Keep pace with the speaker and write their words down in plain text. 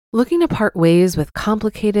Looking to part ways with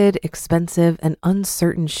complicated, expensive, and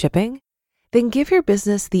uncertain shipping? Then give your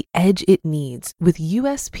business the edge it needs with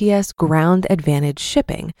USPS Ground Advantage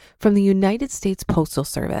shipping from the United States Postal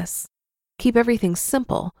Service. Keep everything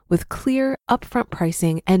simple with clear, upfront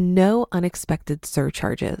pricing and no unexpected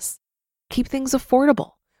surcharges. Keep things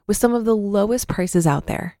affordable with some of the lowest prices out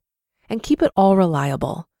there. And keep it all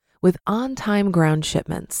reliable with on-time ground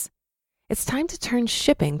shipments. It's time to turn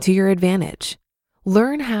shipping to your advantage.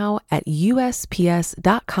 Learn how at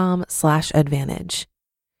USPS.com/advantage.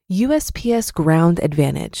 USPS Ground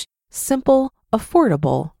Advantage. Simple,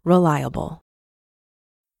 affordable, reliable.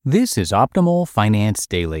 This is Optimal Finance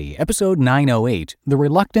Daily, episode 908, The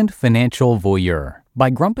Reluctant Financial Voyeur,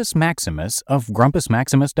 by Grumpus Maximus of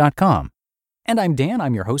GrumpusMaximus.com. And I'm Dan,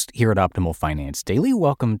 I'm your host here at Optimal Finance Daily.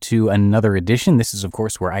 Welcome to another edition. This is, of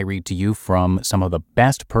course, where I read to you from some of the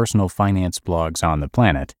best personal finance blogs on the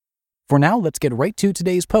planet. For now, let's get right to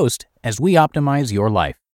today's post as we optimize your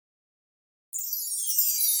life.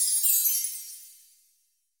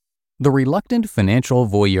 The Reluctant Financial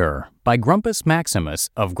Voyeur by Grumpus Maximus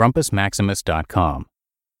of GrumpusMaximus.com.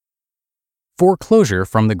 Foreclosure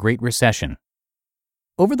from the Great Recession.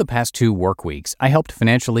 Over the past 2 work weeks, I helped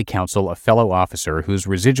financially counsel a fellow officer whose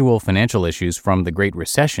residual financial issues from the Great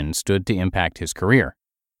Recession stood to impact his career.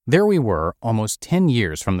 There we were, almost 10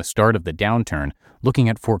 years from the start of the downturn, looking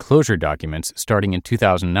at foreclosure documents starting in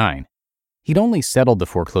 2009. He'd only settled the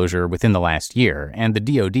foreclosure within the last year, and the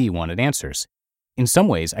DoD wanted answers. In some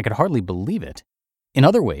ways, I could hardly believe it. In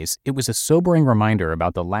other ways, it was a sobering reminder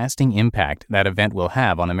about the lasting impact that event will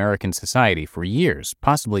have on American society for years,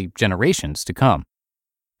 possibly generations to come.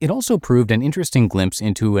 It also proved an interesting glimpse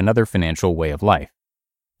into another financial way of life.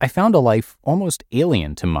 I found a life almost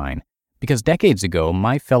alien to mine, because decades ago,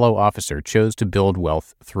 my fellow officer chose to build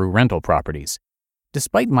wealth through rental properties.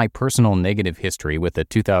 Despite my personal negative history with the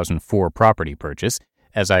 2004 property purchase,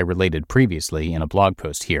 as I related previously in a blog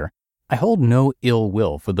post here, I hold no ill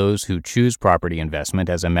will for those who choose property investment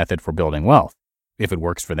as a method for building wealth. If it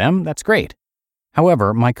works for them, that's great.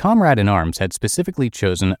 However, my comrade in arms had specifically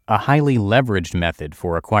chosen a highly leveraged method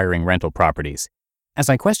for acquiring rental properties. As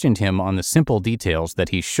I questioned him on the simple details that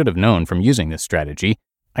he should have known from using this strategy,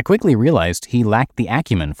 I quickly realized he lacked the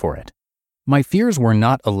acumen for it. My fears were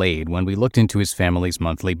not allayed when we looked into his family's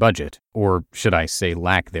monthly budget, or should I say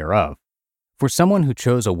lack thereof. For someone who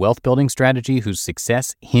chose a wealth-building strategy whose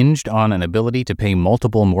success hinged on an ability to pay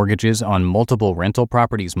multiple mortgages on multiple rental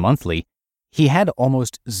properties monthly, he had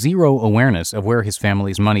almost zero awareness of where his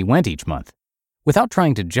family's money went each month. Without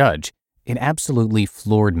trying to judge, it absolutely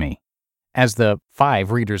floored me. As the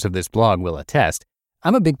 5 readers of this blog will attest,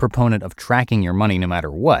 I'm a big proponent of tracking your money no matter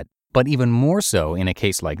what, but even more so in a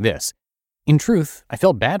case like this. In truth, I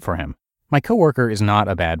felt bad for him. My coworker is not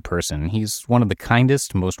a bad person. He's one of the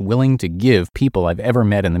kindest, most willing to give people I've ever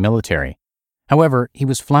met in the military. However, he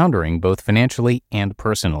was floundering both financially and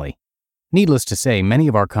personally. Needless to say, many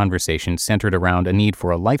of our conversations centered around a need for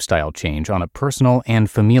a lifestyle change on a personal and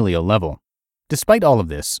familial level. Despite all of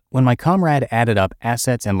this, when my comrade added up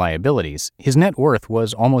assets and liabilities, his net worth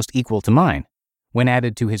was almost equal to mine. When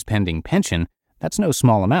added to his pending pension, that's no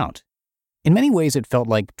small amount. In many ways, it felt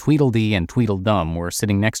like Tweedledee and Tweedledum were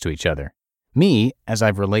sitting next to each other. Me, as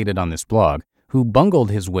I've related on this blog, who bungled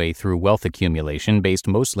his way through wealth accumulation based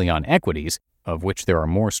mostly on equities, of which there are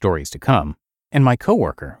more stories to come, and my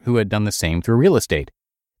coworker, who had done the same through real estate.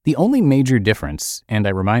 The only major difference, and I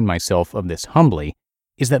remind myself of this humbly,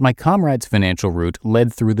 is that my comrade's financial route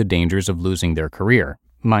led through the dangers of losing their career.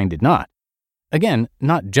 Mine did not. Again,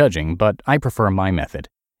 not judging, but I prefer my method.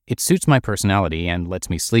 It suits my personality and lets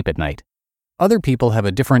me sleep at night. Other people have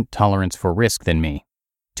a different tolerance for risk than me.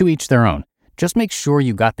 To each their own. Just make sure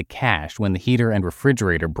you got the cash when the heater and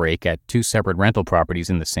refrigerator break at 2 separate rental properties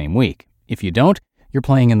in the same week. If you don't, you're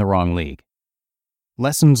playing in the wrong league.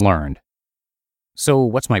 Lessons learned. So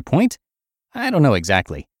what's my point? I don't know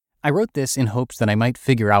exactly. I wrote this in hopes that I might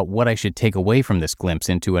figure out what I should take away from this glimpse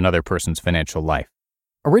into another person's financial life.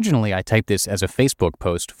 Originally, I typed this as a Facebook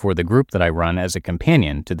post for the group that I run as a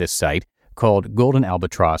companion to this site called Golden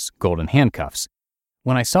Albatross, Golden Handcuffs.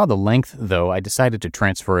 When I saw the length, though, I decided to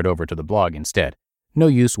transfer it over to the blog instead. No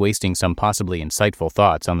use wasting some possibly insightful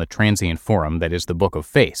thoughts on the transient forum that is the Book of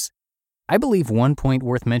Face. I believe one point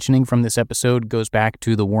worth mentioning from this episode goes back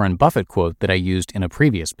to the Warren Buffett quote that I used in a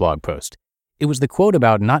previous blog post. It was the quote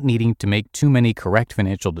about not needing to make too many correct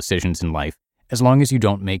financial decisions in life as long as you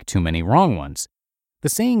don't make too many wrong ones. The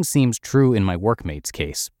saying seems true in my workmate's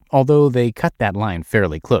case, although they cut that line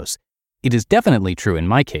fairly close. It is definitely true in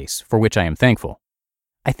my case, for which I am thankful.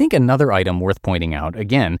 I think another item worth pointing out,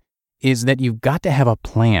 again, is that you've got to have a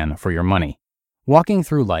plan for your money. Walking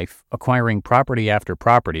through life, acquiring property after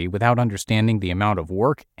property without understanding the amount of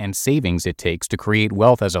work and savings it takes to create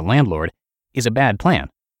wealth as a landlord is a bad plan.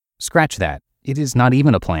 Scratch that. It is not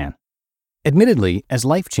even a plan. Admittedly, as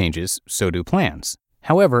life changes, so do plans.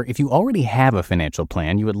 However, if you already have a financial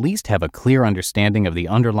plan, you at least have a clear understanding of the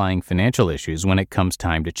underlying financial issues when it comes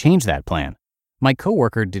time to change that plan. My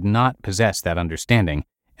coworker did not possess that understanding,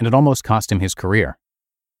 and it almost cost him his career.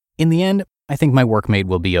 In the end, I think my workmate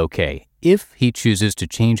will be okay if he chooses to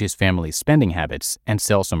change his family's spending habits and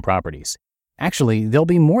sell some properties. Actually, they'll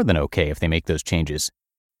be more than okay if they make those changes.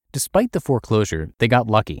 Despite the foreclosure, they got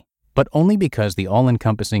lucky, but only because the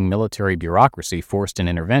all-encompassing military bureaucracy forced an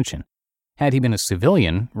intervention. Had he been a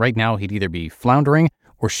civilian, right now he'd either be floundering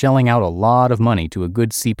or shelling out a lot of money to a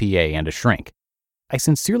good CPA and a shrink. I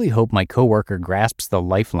sincerely hope my coworker grasps the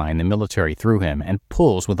lifeline the military threw him and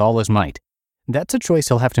pulls with all his might. That's a choice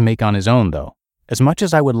he'll have to make on his own, though. As much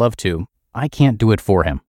as I would love to, I can't do it for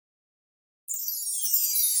him.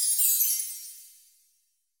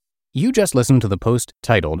 You just listened to the post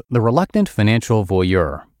titled The Reluctant Financial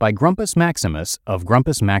Voyeur by Grumpus Maximus of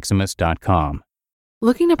grumpusmaximus.com.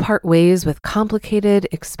 Looking to part ways with complicated,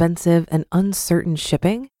 expensive, and uncertain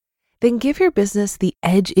shipping? Then give your business the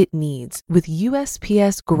edge it needs with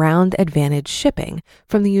USPS Ground Advantage shipping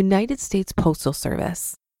from the United States Postal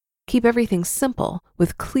Service. Keep everything simple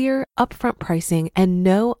with clear, upfront pricing and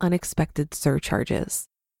no unexpected surcharges.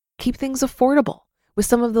 Keep things affordable with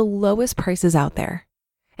some of the lowest prices out there.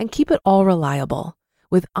 And keep it all reliable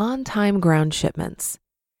with on-time ground shipments.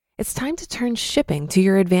 It's time to turn shipping to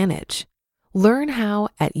your advantage. Learn how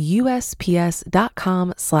at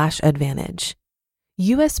USPS.com/advantage.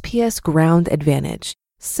 USPS Ground Advantage.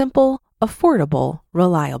 Simple, affordable,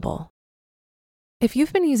 reliable. If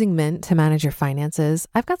you've been using Mint to manage your finances,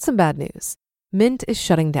 I've got some bad news. Mint is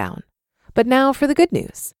shutting down. But now for the good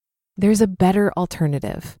news. There's a better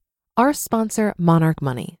alternative. Our sponsor, Monarch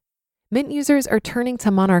Money. Mint users are turning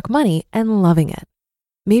to Monarch Money and loving it.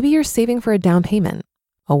 Maybe you're saving for a down payment,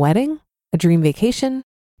 a wedding, a dream vacation,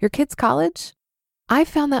 your kids' college. I've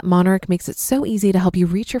found that Monarch makes it so easy to help you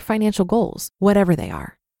reach your financial goals, whatever they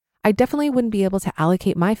are. I definitely wouldn't be able to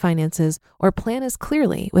allocate my finances or plan as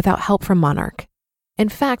clearly without help from Monarch. In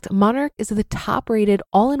fact, Monarch is the top-rated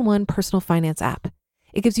all-in-one personal finance app.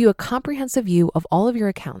 It gives you a comprehensive view of all of your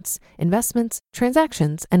accounts, investments,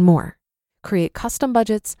 transactions, and more. Create custom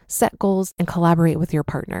budgets, set goals, and collaborate with your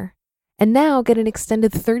partner. And now get an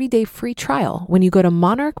extended 30-day free trial when you go to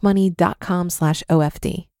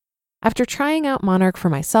monarchmoney.com/OFD. After trying out Monarch for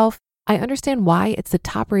myself, I understand why it's the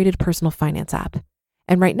top-rated personal finance app.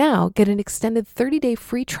 And right now, get an extended 30-day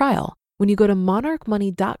free trial when you go to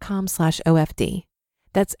monarchmoney.com/OFD.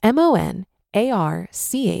 That's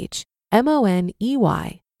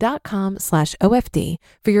monarchmoney.com/OFD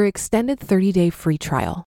for your extended 30-day free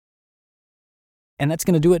trial. And that's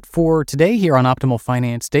going to do it for today here on Optimal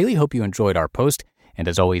Finance Daily. Hope you enjoyed our post. And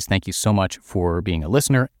as always, thank you so much for being a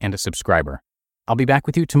listener and a subscriber. I'll be back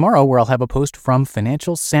with you tomorrow where I'll have a post from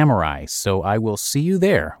Financial Samurai. So I will see you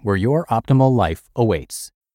there where your optimal life awaits.